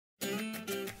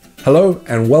Hello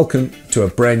and welcome to a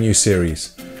brand new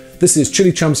series. This is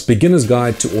ChilliChump's Beginner's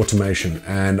Guide to Automation,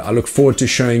 and I look forward to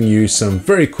showing you some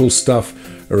very cool stuff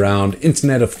around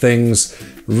Internet of Things,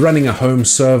 running a home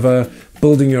server,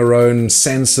 building your own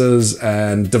sensors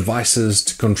and devices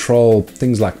to control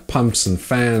things like pumps and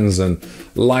fans and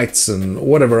lights and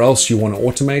whatever else you want to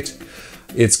automate.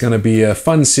 It's going to be a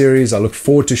fun series. I look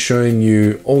forward to showing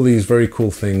you all these very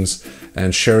cool things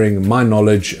and sharing my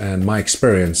knowledge and my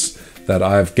experience that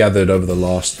I've gathered over the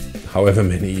last however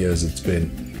many years it's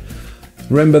been.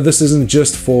 Remember, this isn't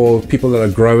just for people that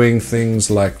are growing things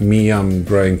like me. I'm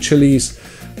growing chilies.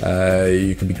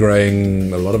 You could be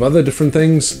growing a lot of other different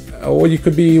things, or you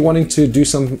could be wanting to do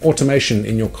some automation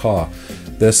in your car.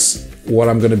 What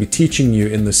I'm going to be teaching you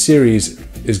in the series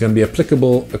is going to be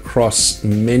applicable across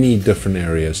many different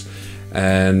areas.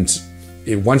 And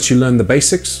once you learn the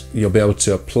basics, you'll be able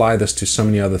to apply this to so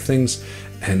many other things,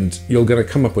 and you're going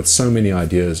to come up with so many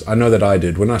ideas. I know that I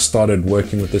did. When I started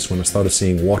working with this, when I started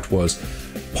seeing what was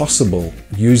possible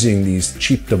using these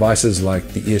cheap devices like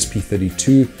the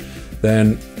ESP32,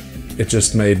 then it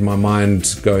just made my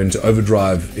mind go into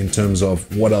overdrive in terms of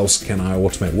what else can I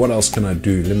automate? What else can I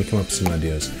do? Let me come up with some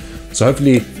ideas. So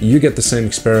hopefully you get the same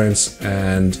experience,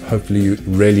 and hopefully you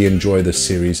really enjoy this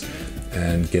series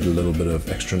and get a little bit of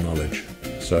extra knowledge.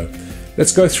 So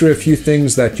let's go through a few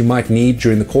things that you might need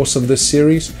during the course of this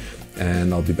series,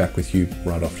 and I'll be back with you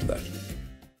right after that.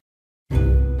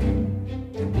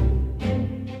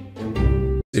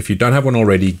 If you don't have one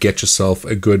already, get yourself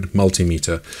a good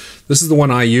multimeter. This is the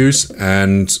one I use,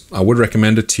 and I would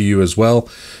recommend it to you as well.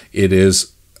 It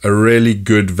is a really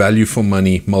good value for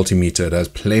money multimeter. It has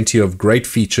plenty of great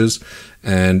features,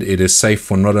 and it is safe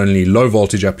for not only low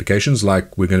voltage applications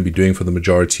like we're going to be doing for the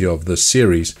majority of this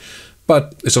series,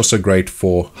 but it's also great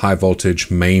for high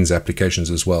voltage mains applications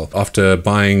as well. After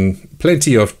buying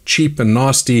plenty of cheap and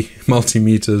nasty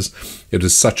multimeters, it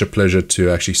is such a pleasure to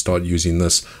actually start using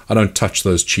this. I don't touch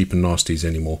those cheap and nasties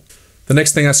anymore. The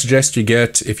next thing I suggest you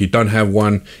get, if you don't have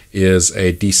one, is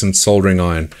a decent soldering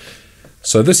iron.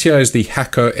 So this here is the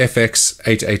Hakko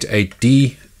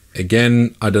FX888D.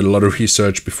 Again, I did a lot of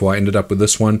research before I ended up with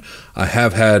this one. I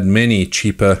have had many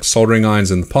cheaper soldering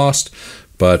irons in the past,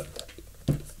 but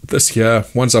this here,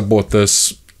 once I bought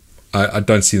this, I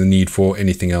don't see the need for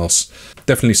anything else.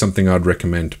 Definitely something I'd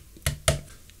recommend.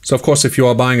 So of course, if you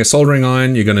are buying a soldering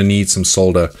iron, you're going to need some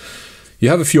solder. You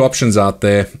have a few options out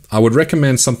there. I would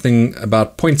recommend something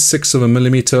about 0.6 of a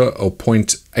millimeter or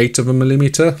 0.8 of a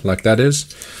millimeter, like that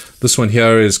is. This one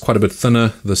here is quite a bit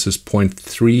thinner. This is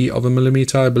 0.3 of a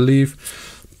millimeter, I believe.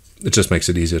 It just makes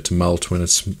it easier to melt when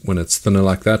it's thinner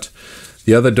like that.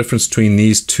 The other difference between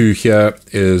these two here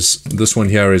is this one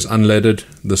here is unleaded,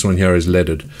 this one here is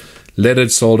leaded.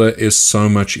 Leaded solder is so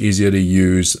much easier to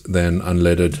use than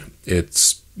unleaded.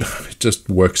 It just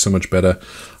works so much better.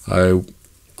 I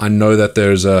know that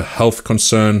there's a health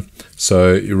concern,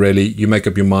 so you make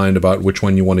up your mind about which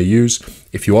one you want to use.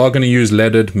 If you are going to use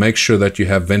leaded, make sure that you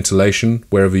have ventilation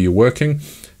wherever you're working.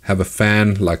 Have a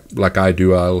fan, like I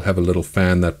do. I'll have a little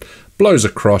fan that blows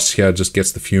across here, just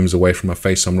gets the fumes away from my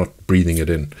face, so I'm not breathing it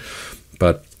in.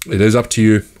 But it is up to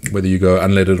you whether you go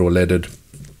unleaded or leaded.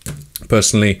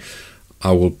 Personally,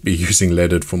 I will be using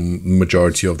leaded for the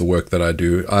majority of the work that I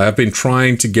do. I have been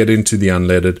trying to get into the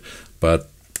unleaded, but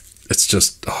it's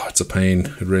just, it's a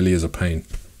pain. It really is a pain.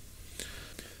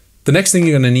 The next thing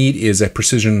you're going to need is a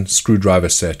precision screwdriver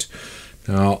set.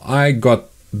 Now, I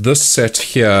got this set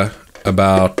here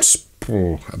about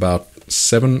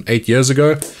 7-8 years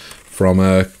ago from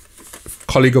a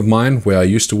colleague of mine where I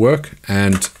used to work,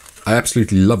 and I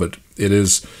absolutely love it. It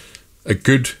is a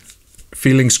good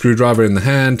feeling screwdriver in the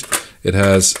hand. It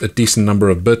has a decent number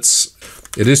of bits.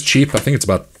 It is cheap. I think it's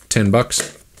about 10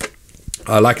 bucks.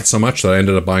 I like it so much that I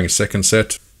ended up buying a second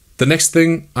set. The next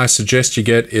thing I suggest you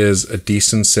get is a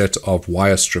decent set of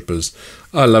wire strippers.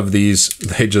 I love these.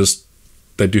 They do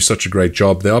such a great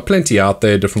job. There are plenty out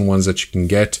there, different ones that you can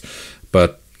get,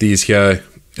 but these here,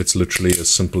 it's literally as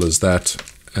simple as that.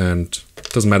 And it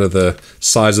doesn't matter the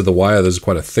size of the wire. There's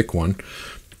quite a thick one,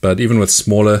 but even with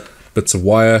smaller bits of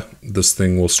wire, this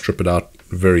thing will strip it out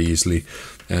very easily.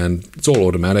 And it's all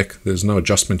automatic. There's no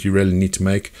adjustment you really need to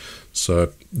make.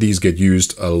 So these get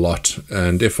used a lot.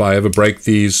 And if I ever break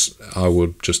these, I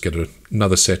will just get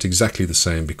another set exactly the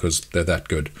same because they're that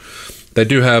good. They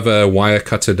do have a wire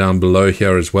cutter down below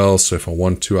here as well. So if I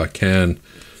want to, I can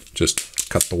just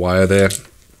cut the wire there.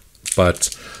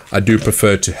 But I do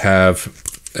prefer to have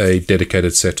a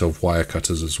dedicated set of wire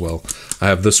cutters as well. I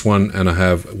have this one, and I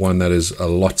have one that is a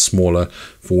lot smaller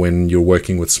for when you're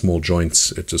working with small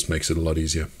joints. It just makes it a lot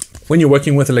easier. When you're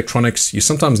working with electronics, you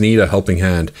sometimes need a helping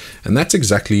hand, and that's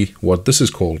exactly what this is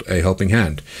called, a helping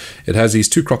hand. It has these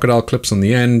two crocodile clips on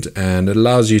the end, and it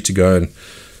allows you to go and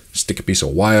stick a piece of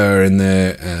wire in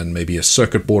there and maybe a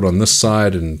circuit board on this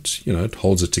side, and it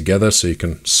holds it together so you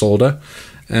can solder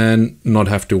and not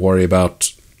have to worry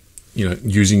about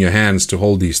using your hands to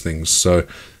hold these things. So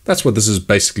that's what this is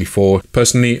basically for.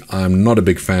 Personally, I'm not a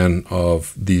big fan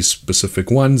of these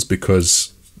specific ones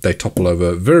because they topple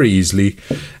over very easily,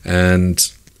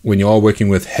 and when you are working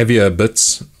with heavier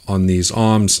bits on these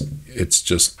arms, it's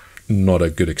just not a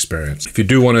good experience. If you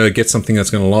do want to get something that's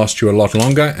going to last you a lot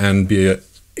longer and be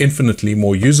infinitely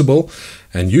more usable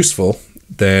and useful,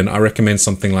 then I recommend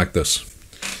something like this.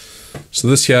 So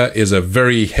this here is a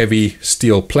very heavy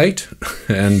steel plate,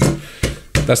 and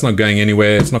that's not going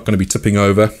anywhere. It's not going to be tipping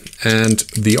over, and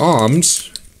the arms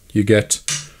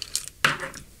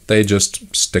they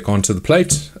just stick onto the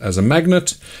plate as a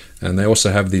magnet, and they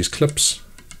also have these clips,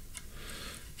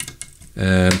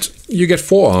 and you get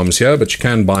 4 arms here, but you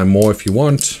can buy more if you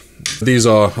want. These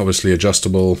are obviously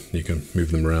adjustable, you can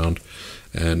move them around,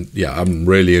 and yeah, I'm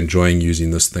really enjoying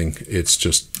using this thing. It's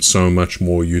just so much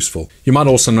more useful. You might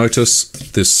also notice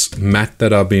this mat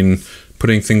that I've been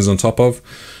putting things on top of.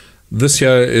 This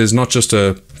here is not just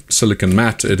a silicone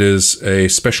mat, it is a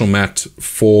special mat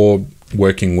for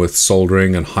working with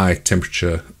soldering and high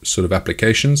temperature sort of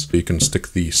applications. You can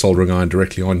stick the soldering iron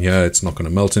directly on here, it's not going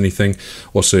to melt anything.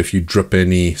 Also, if you drip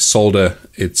any solder,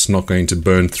 it's not going to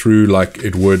burn through like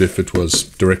it would if it was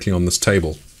directly on this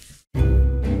table.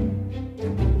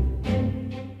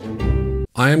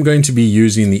 I am going to be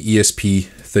using the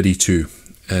ESP32,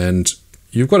 and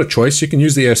you've got a choice. You can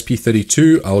use the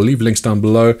ESP32. I'll leave links down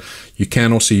below. You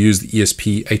can also use the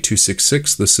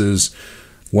ESP8266. This is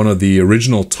one of the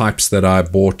original types that I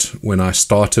bought when I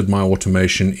started my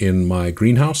automation in my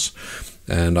greenhouse,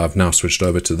 and I've now switched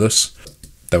over to this.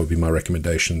 That would be my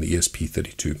recommendation, the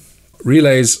ESP32.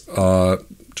 Relays are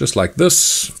just like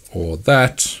this, or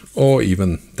that, or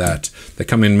even that. They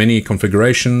come in many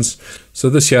configurations. So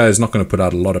this here is not going to put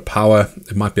out a lot of power.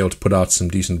 It might be able to put out some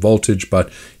decent voltage, but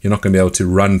you're not going to be able to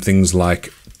run things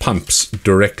like pumps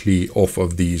directly off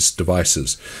of these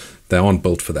devices. They aren't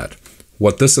built for that.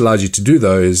 What this allows you to do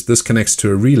though is this connects to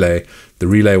a relay. The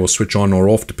relay will switch on or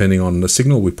off depending on the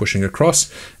signal we're pushing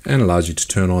across, and allows you to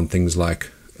turn on things like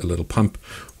a little pump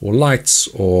or lights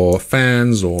or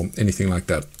fans or anything like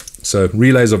that. So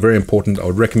relays are very important. I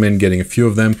would recommend getting a few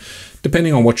of them.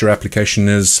 Depending on what your application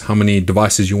is, how many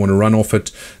devices you want to run off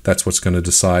it, that's what's going to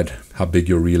decide how big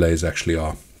your relays actually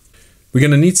are. We're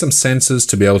going to need some sensors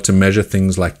to be able to measure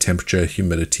things like temperature,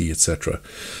 humidity, etc.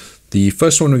 The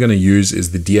first one we're going to use is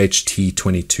the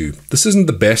DHT22. This isn't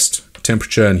the best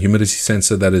temperature and humidity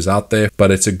sensor that is out there,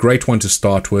 but it's a great one to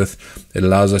start with. It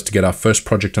allows us to get our first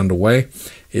project underway.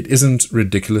 It isn't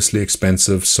ridiculously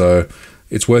expensive, so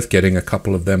it's worth getting a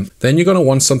couple of them. Then you're going to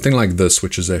want something like this,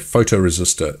 which is a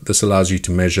photoresistor. This allows you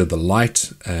to measure the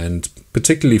light, and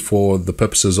particularly for the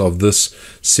purposes of this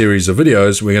series of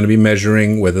videos, we're going to be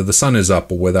measuring whether the sun is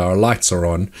up or whether our lights are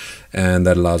on, and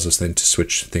that allows us then to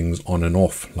switch things on and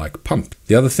off like pump.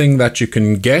 The other thing that you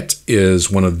can get is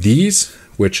one of these,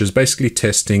 which is basically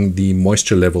testing the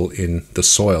moisture level in the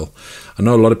soil. I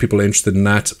know a lot of people are interested in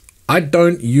that. I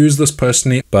don't use this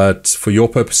personally, but for your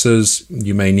purposes,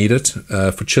 you may need it.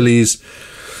 For chilies,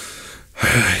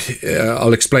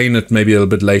 I'll explain it maybe a little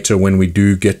bit later when we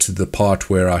do get to the part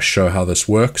where I show how this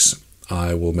works.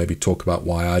 I will maybe talk about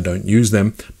why I don't use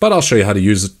them, but I'll show you how to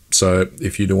use it. So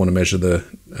if you do want to measure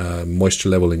the moisture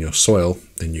level in your soil,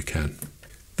 then you can.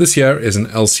 This here is an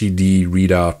LCD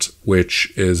readout,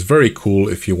 which is very cool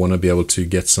if you want to be able to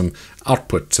get some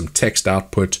output, some text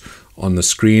output on the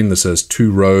screen. This has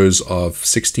 2 rows of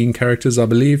 16 characters, I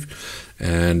believe,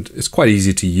 and it's quite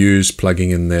easy to use,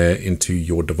 plugging in there into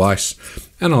your device.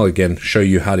 And I'll again show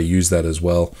you how to use that as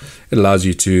well. It allows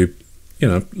you to,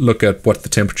 look at what the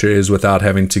temperature is without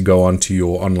having to go onto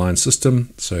your online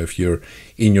system. So if you're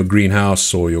in your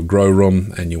greenhouse or your grow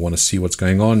room and you want to see what's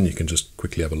going on, you can just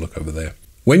quickly have a look over there.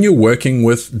 When you're working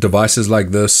with devices like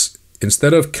this,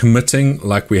 instead of committing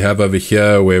like we have over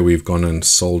here, where we've gone and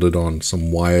soldered on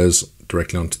some wires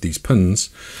directly onto these pins,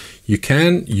 you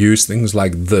can use things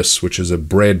like this, which is a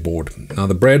breadboard. Now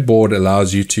the breadboard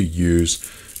allows you to use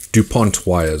DuPont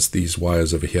wires, these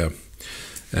wires over here.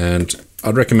 And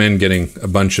I'd recommend getting a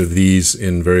bunch of these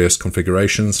in various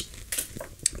configurations.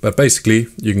 But basically,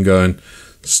 you can go and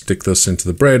stick this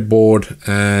into the breadboard,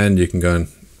 and you can go and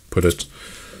put it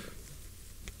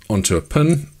onto a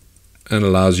pin, and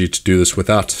allows you to do this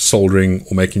without soldering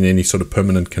or making any sort of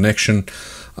permanent connection.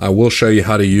 I will show you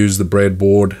how to use the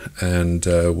breadboard, and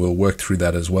we'll work through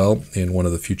that as well in one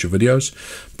of the future videos.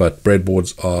 But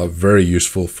breadboards are very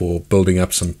useful for building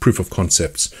up some proof of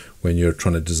concepts when you're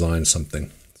trying to design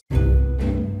something.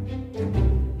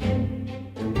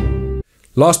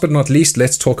 Last but not least,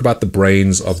 let's talk about the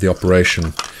brains of the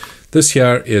operation. This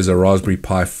here is a Raspberry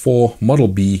Pi 4 Model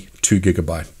B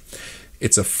 2GB.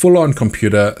 It's a full-on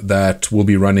computer that will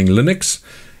be running Linux.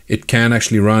 It can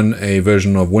actually run a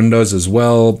version of Windows as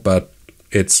well, but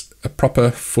it's a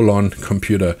proper full-on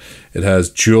computer. It has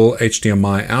dual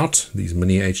HDMI out, these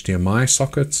mini HDMI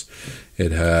sockets.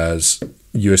 It has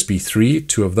USB 3,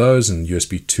 2 of those, and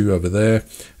USB 2 over there.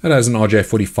 It has an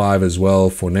RJ45 as well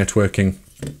for networking.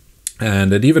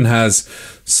 And it even has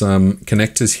some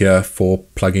connectors here for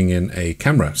plugging in a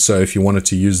camera. So if you wanted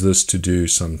to use this to do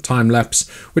some time lapse,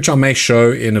 which I may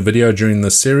show in a video during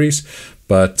this series,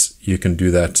 but you can do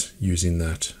that using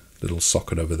that little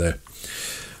socket over there.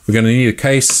 We're going to need a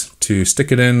case to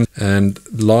stick it in. And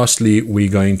lastly,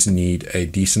 we're going to need a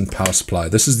decent power supply.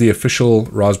 This is the official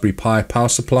Raspberry Pi power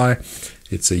supply.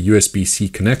 It's a USB-C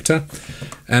connector,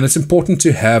 and it's important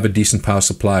to have a decent power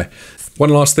supply. One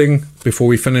last thing before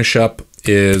we finish up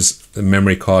is the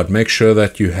memory card. Make sure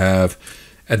that you have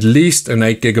at least an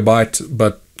 8GB,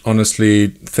 but honestly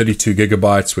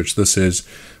 32GB, which this is,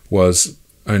 was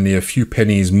only a few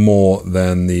pennies more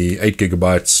than the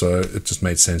 8GB, so it just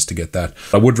made sense to get that.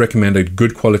 I would recommend a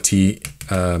good quality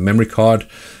memory card.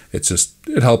 It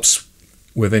helps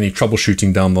with any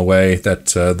troubleshooting down the way that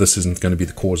this isn't going to be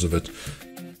the cause of it.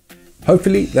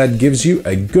 Hopefully that gives you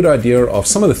a good idea of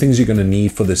some of the things you're going to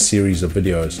need for this series of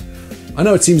videos. I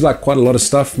know it seems like quite a lot of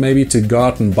stuff maybe to go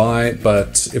out and buy,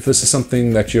 but if this is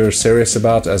something that you're serious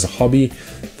about as a hobby,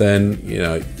 then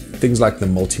things like the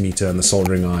multimeter and the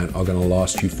soldering iron are going to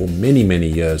last you for many, many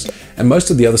years. And most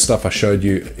of the other stuff I showed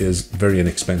you is very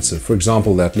inexpensive. For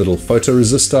example, that little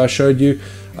photoresistor I showed you,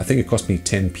 I think it cost me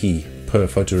 10p per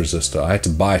photoresistor. I had to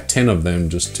buy 10 of them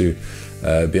just to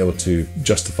be able to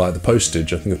justify the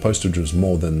postage. I think the postage was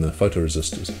more than the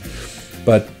photoresistors.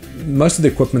 But most of the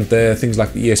equipment there, things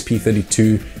like the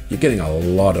ESP32, you're getting a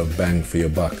lot of bang for your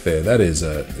buck there.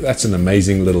 That's an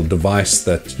amazing little device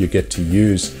that you get to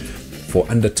use for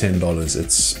under $10.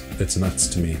 It's nuts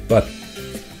to me. But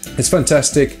it's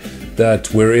fantastic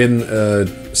that we're in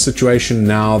a situation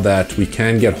now that we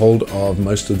can get hold of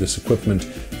most of this equipment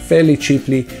fairly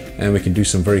cheaply, and we can do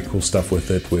some very cool stuff with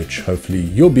it, which hopefully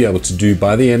you'll be able to do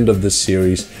by the end of this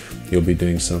series. You'll be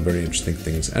doing some very interesting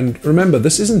things. And remember,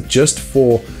 this isn't just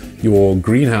for your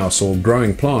greenhouse or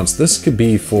growing plants. This could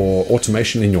be for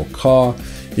automation in your car.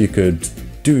 You could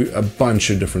do a bunch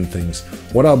of different things.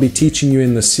 What I'll be teaching you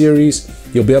in the series,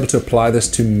 you'll be able to apply this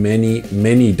to many,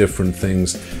 many different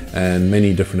things and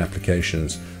many different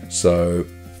applications. So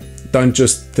don't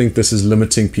just think this is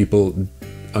limiting people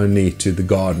only to the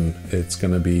garden. It's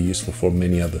going to be useful for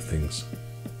many other things.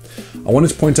 I wanted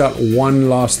to point out one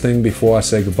last thing before I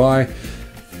say goodbye.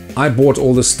 I bought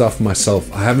all this stuff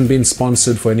myself. I haven't been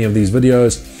sponsored for any of these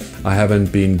videos. I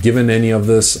haven't been given any of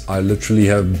this. I literally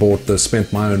have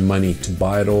spent my own money to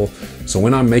buy it all. So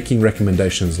when I'm making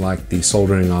recommendations like the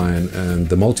soldering iron and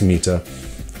the multimeter,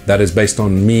 that is based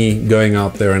on me going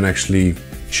out there and actually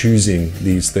choosing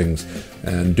these things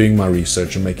and doing my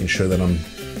research and making sure that I'm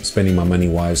spending my money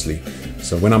wisely.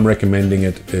 So when I'm recommending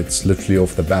it, it's literally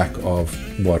off the back of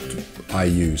what I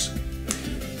use.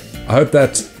 I hope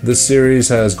that this series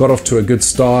has got off to a good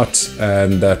start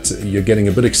and that you're getting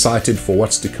a bit excited for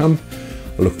what's to come.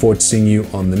 I look forward to seeing you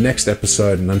on the next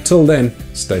episode, and until then,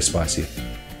 stay spicy.